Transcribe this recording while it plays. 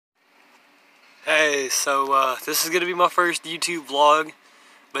Hey, so this is gonna be my first YouTube vlog,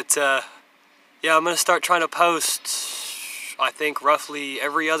 but yeah, I'm gonna start trying to post, I think roughly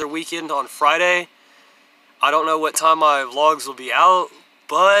every other weekend on Friday. I don't know what time my vlogs will be out,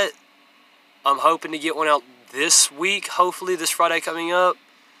 but I'm hoping to get one out this week, hopefully this Friday coming up.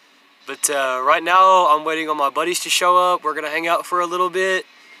 But right now I'm waiting on my buddies to show up. We're gonna hang out for a little bit,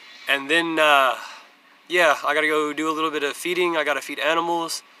 and then yeah, I gotta go do a little bit of feeding. I gotta feed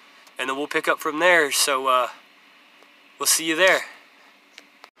animals, and then we'll pick up from there. So we'll see you there.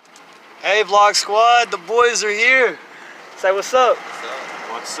 Hey Vlog Squad, the boys are here. Say what's up.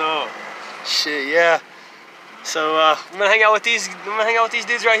 What's up? Shit, yeah. So I'm gonna hang out with these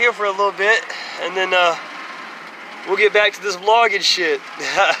dudes right here for a little bit, and then we'll get back to this vlog and shit.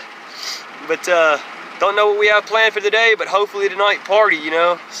 But don't know what we have planned for today, but hopefully tonight party, you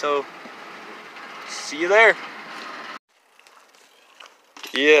know. So see you there.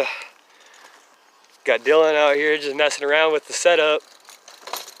 Yeah. Got Dylan out here just messing around with the setup.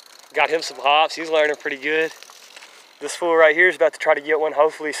 Got him some hops. He's learning pretty good. This fool right here is about to try to get one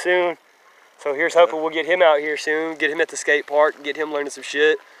hopefully soon. So here's hoping we'll get him out here soon, get him at the skate park, and get him learning some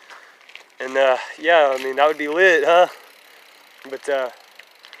shit. And yeah, I mean, that would be lit, huh? But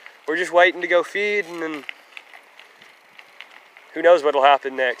we're just waiting to go feed, and then who knows what'll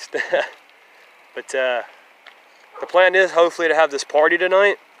happen next. But the plan is hopefully to have this party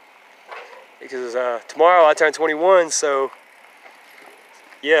tonight, because tomorrow I turn 21, so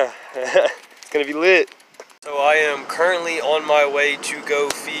yeah, it's gonna be lit. So I am currently on my way to go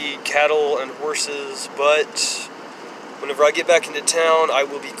feed cattle and horses, but whenever I get back into town, I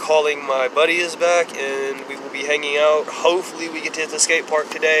will be calling my buddies back, and we will be hanging out. Hopefully we get to hit the skate park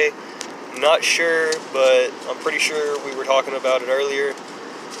today. I'm not sure, but I'm pretty sure we were talking about it earlier.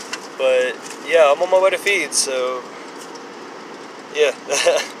 But yeah, I'm on my way to feed, so yeah.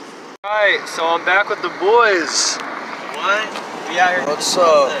 Alright, so I'm back with the boys. What? We out here. What's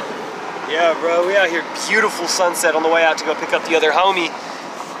up? Yeah, bro, we out here. Beautiful sunset on the way out to go pick up the other homie.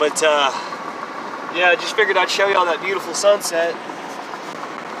 But yeah, just figured I'd show y'all that beautiful sunset.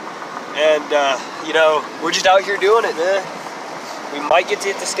 And you know, we're just out here doing it, man. We might get to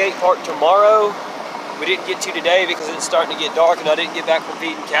hit the skate park tomorrow. We didn't get to today because it's starting to get dark, and I didn't get back from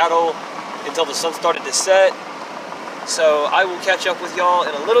feeding cattle until the sun started to set. So I will catch up with y'all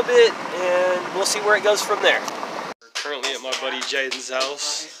in a little bit, and we'll see where it goes from there. We're currently at my buddy Jaden's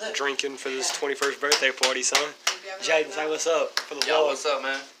house, drinking for this 21st birthday party, son. Jaden, say what's up for the vlog. Yo, what's up,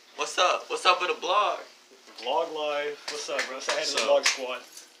 man? What's up? What's up with the vlog? Vlog live. What's up, bro? Say hey to the vlog squad.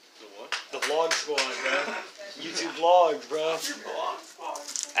 The what? The vlog squad, bro. YouTube vlogs, bro.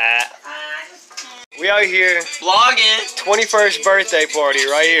 We out here. Vlogging. 21st birthday party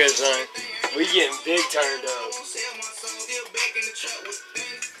right here, son. We getting big turned up.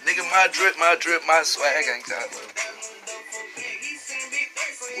 Nigga, my drip, my swag ain't got no.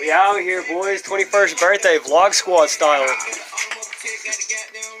 We out here, boys. 21st birthday vlog squad style.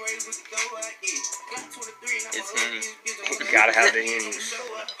 It's Henny. You gotta have the Henny.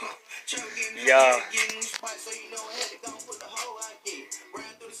 Yeah.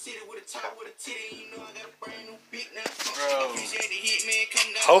 Bro.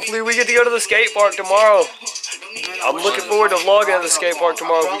 Hopefully we get to go to the skate park tomorrow. I'm looking forward to vlogging at the skate park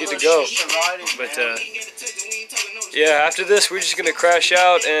tomorrow if we get to go. But yeah, after this we're just gonna crash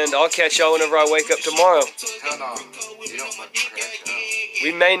out, and I'll catch y'all whenever I wake up tomorrow. Hell no. You don't want to crash out.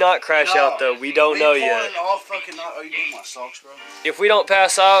 We may not crash out though. We don't know yet. Are you doing my socks, bro? If we don't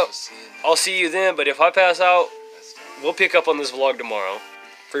pass out, I'll see you then. But if I pass out, we'll pick up on this vlog tomorrow,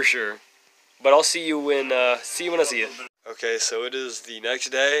 for sure. But I'll see you when I see you. Okay, so it is the next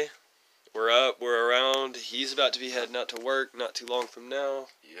day. We're up, we're around. He's about to be heading out to work not too long from now.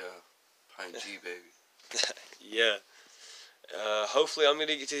 Yeah, Pine G, baby. Yeah. Hopefully I'm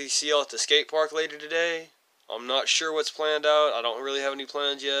gonna get to see y'all at the skate park later today. I'm not sure what's planned out. I don't really have any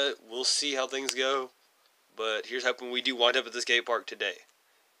plans yet. We'll see how things go. But here's hoping we do wind up at the skate park today.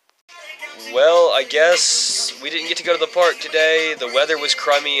 Well, I guess we didn't get to go to the park today. The weather was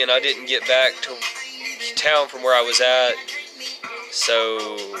crummy, and I didn't get back to town from where I was at.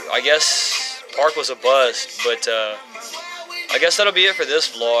 So I guess park was a bust. But I guess that'll be it for this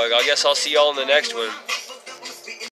vlog. I guess I'll see y'all in the next one.